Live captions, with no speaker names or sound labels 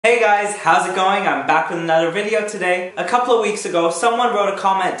Hey guys, how's it going? I'm back with another video today. A couple of weeks ago, someone wrote a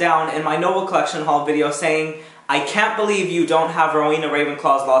comment down in my Noble Collection haul video saying, "I can't believe you don't have Rowena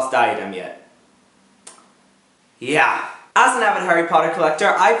Ravenclaw's Lost Diadem yet." Yeah. As an avid Harry Potter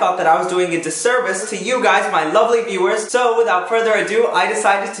collector, I thought that I was doing a disservice to you guys, my lovely viewers, so without further ado, I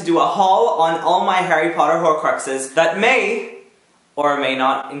decided to do a haul on all my Harry Potter Horcruxes that may or may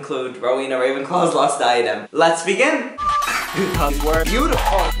not include Rowena Ravenclaw's Lost Diadem. Let's begin! Because we're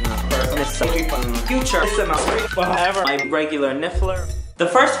beautiful. Future. Whatever. My regular Niffler. The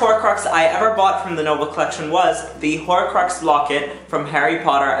first Horcrux I ever bought from the Noble Collection was the Horcrux locket from Harry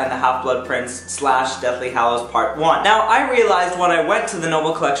Potter and the Half-Blood Prince / Deathly Hallows Part 1. Now, I realized when I went to the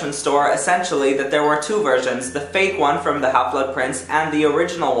Noble Collection store, essentially, that there were two versions, the fake one from the Half-Blood Prince and the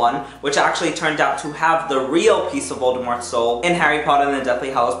original one, which actually turned out to have the real piece of Voldemort's soul in Harry Potter and the Deathly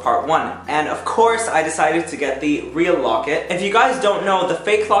Hallows Part 1. And of course, I decided to get the real locket. If you guys don't know, the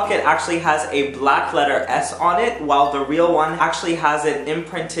fake locket actually has a black letter S on it, while the real one actually has it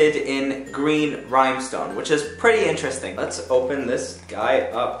imprinted in green rhinestone, which is pretty interesting. Let's open this guy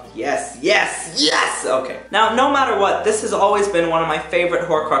up. Yes, yes, yes! Okay. Now, no matter what, this has always been one of my favorite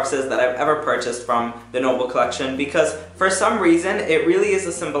Horcruxes that I've ever purchased from the Noble Collection because for some reason, it really is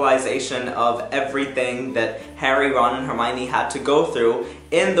a symbolization of everything that Harry, Ron, and Hermione had to go through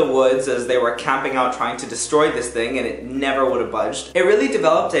in the woods as they were camping out trying to destroy this thing, and it never would have budged. It really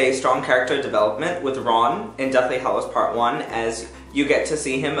developed a strong character development with Ron in Deathly Hallows Part 1 as you get to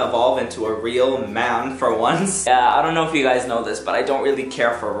see him evolve into a real man for once. Yeah, I don't know if you guys know this, but I don't really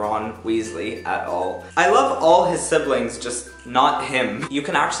care for Ron Weasley at all. I love all his siblings, just not him. You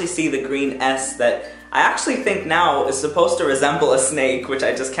can actually see the green S that I actually think now is supposed to resemble a snake, which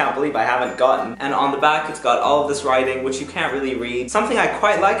I just can't believe I haven't gotten. And on the back it's got all of this writing, which you can't really read. Something I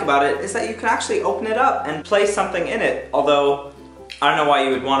quite like about it is that you can actually open it up and place something in it, although I don't know why you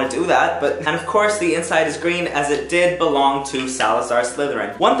would want to do that, but... And of course the inside is green as it did belong to Salazar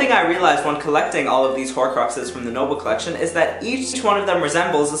Slytherin. One thing I realized when collecting all of these Horcruxes from the Noble Collection is that each one of them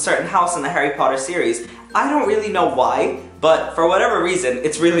resembles a certain house in the Harry Potter series. I don't really know why, but for whatever reason,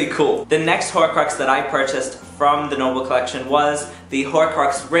 it's really cool. The next Horcrux that I purchased from the Noble Collection was the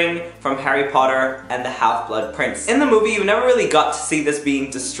Horcrux ring from Harry Potter and the Half-Blood Prince. In the movie, you never really got to see this being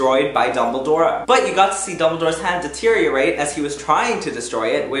destroyed by Dumbledore, but you got to see Dumbledore's hand deteriorate as he was trying to destroy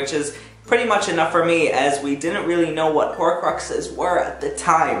it, which is pretty much enough for me as we didn't really know what Horcruxes were at the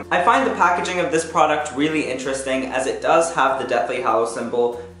time. I find the packaging of this product really interesting as it does have the Deathly Hallows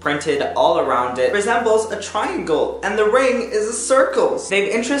symbol printed all around it. It resembles a triangle, and the ring is a circle.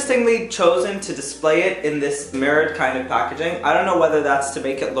 They've interestingly chosen to display it in this mirrored kind of packaging. I don't know whether that's to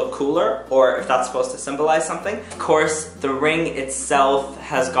make it look cooler or if that's supposed to symbolize something. Of course, the ring itself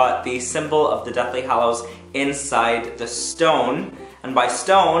has got the symbol of the Deathly Hallows inside the stone. And by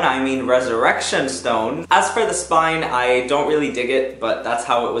stone, I mean resurrection stone. As for the spine, I don't really dig it, but that's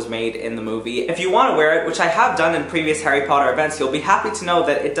how it was made in the movie. If you want to wear it, which I have done in previous Harry Potter events, you'll be happy to know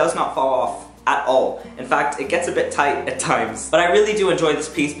that it does not fall off at all. In fact, it gets a bit tight at times. But I really do enjoy this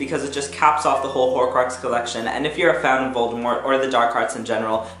piece because it just caps off the whole Horcrux collection, and if you're a fan of Voldemort or the dark arts in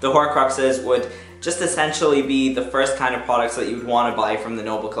general, the Horcruxes would just essentially be the first kind of products that you would want to buy from the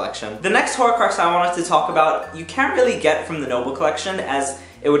Noble Collection. The next Horcrux I wanted to talk about, you can't really get from the Noble Collection as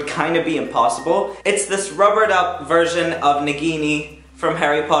it would kind of be impossible. It's this rubbered up version of Nagini from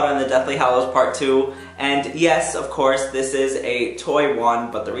Harry Potter and the Deathly Hallows Part 2. And yes, of course, this is a toy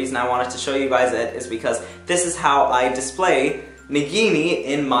one, but the reason I wanted to show you guys it is because this is how I display Nagini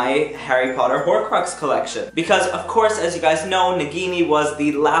in my Harry Potter Horcrux collection. Because, of course, as you guys know, Nagini was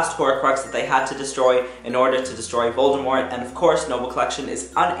the last Horcrux that they had to destroy in order to destroy Voldemort, and of course, Noble Collection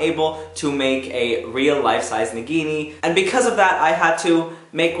is unable to make a real life-size Nagini, and because of that, I had to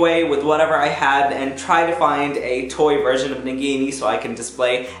make way with whatever I had and try to find a toy version of Nagini so I can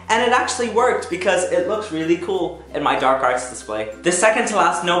display, and it actually worked because it looks really cool in my Dark Arts display. The second to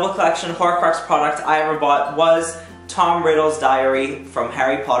last Noble Collection Horcrux product I ever bought was Tom Riddle's diary from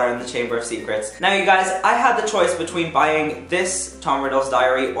Harry Potter and the Chamber of Secrets. Now you guys, I had the choice between buying this Tom Riddle's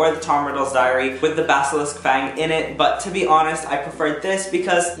diary or the Tom Riddle's diary with the Basilisk Fang in it, but to be honest, I preferred this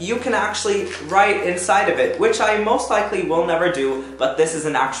because you can actually write inside of it, which I most likely will never do, but this is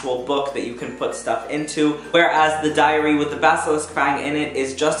an actual book that you can put stuff into, whereas the diary with the Basilisk Fang in it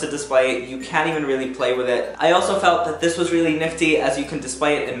is just a display. You can't even really play with it. I also felt that this was really nifty as you can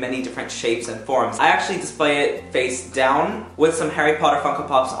display it in many different shapes and forms. I actually display it face down with some Harry Potter Funko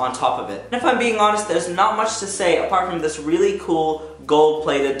Pops on top of it. And if I'm being honest, there's not much to say apart from this really cool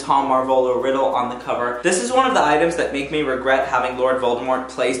gold-plated Tom Marvolo riddle on the cover. This is one of the items that make me regret having Lord Voldemort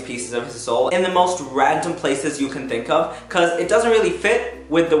place pieces of his soul in the most random places you can think of, because it doesn't really fit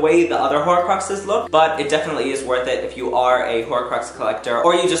with the way the other Horcruxes look, but it definitely is worth it if you are a Horcrux collector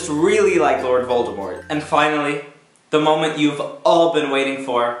or you just really like Lord Voldemort. And finally, the moment you've all been waiting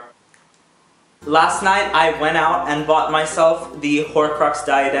for. Last night I went out and bought myself the Horcrux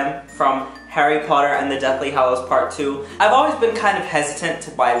diadem from Harry Potter and the Deathly Hallows Part 2. I've always been kind of hesitant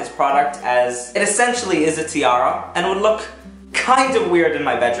to buy this product as it essentially is a tiara and would look kind of weird in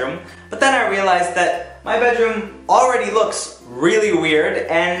my bedroom, but then I realized that my bedroom already looks really weird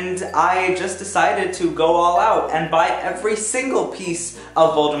and I just decided to go all out and buy every single piece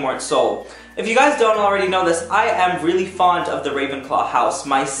of Voldemort's soul. If you guys don't already know this, I am really fond of the Ravenclaw house.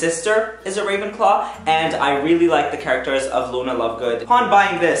 My sister is a Ravenclaw, and I really like the characters of Luna Lovegood. Upon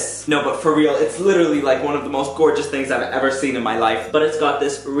buying this, no but for real, it's literally like one of the most gorgeous things I've ever seen in my life. But it's got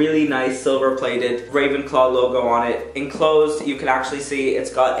this really nice silver-plated Ravenclaw logo on it. Enclosed, you can actually see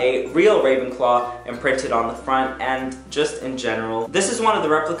it's got a real Ravenclaw imprinted on the front, and just in general. This is one of the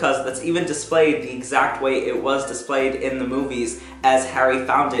replicas that's even displayed the exact way it was displayed in the movies as Harry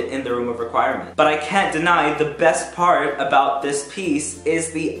found it in the Room of Requirement. But I can't deny the best part about this piece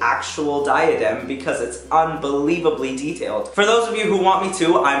is the actual diadem because it's unbelievably detailed. For those of you who want me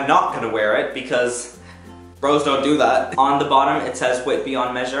to, I'm not gonna wear it because bros don't do that. On the bottom it says wit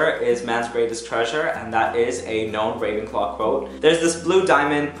beyond measure is man's greatest treasure, and that is a known Ravenclaw quote. There's this blue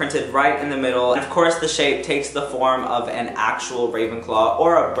diamond printed right in the middle, and of course the shape takes the form of an actual Ravenclaw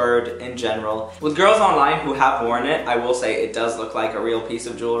or a bird in general. With girls online who have worn it, I will say it does look like a real piece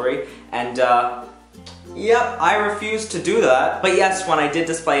of jewelry, and yep, I refuse to do that. But yes, when I did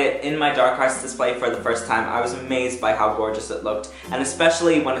display it in my Dark Arts display for the first time, I was amazed by how gorgeous it looked. And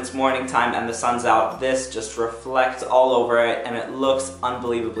especially when it's morning time and the sun's out, this just reflects all over it and it looks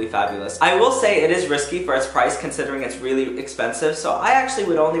unbelievably fabulous. I will say it is risky for its price considering it's really expensive, so I actually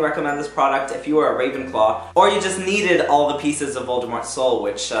would only recommend this product if you were a Ravenclaw or you just needed all the pieces of Voldemort's soul,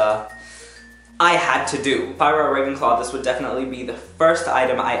 which I had to do. If I were a Ravenclaw, this would definitely be the first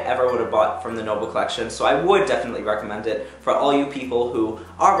item I ever would have bought from the Noble Collection, so I would definitely recommend it for all you people who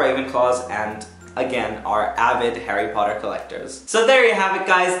are Ravenclaws and, again, are avid Harry Potter collectors. So there you have it,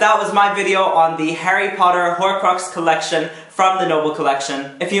 guys. That was my video on the Harry Potter Horcrux collection from the Noble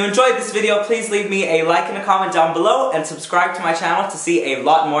Collection. If you enjoyed this video, please leave me a like and a comment down below and subscribe to my channel to see a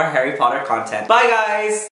lot more Harry Potter content. Bye, guys!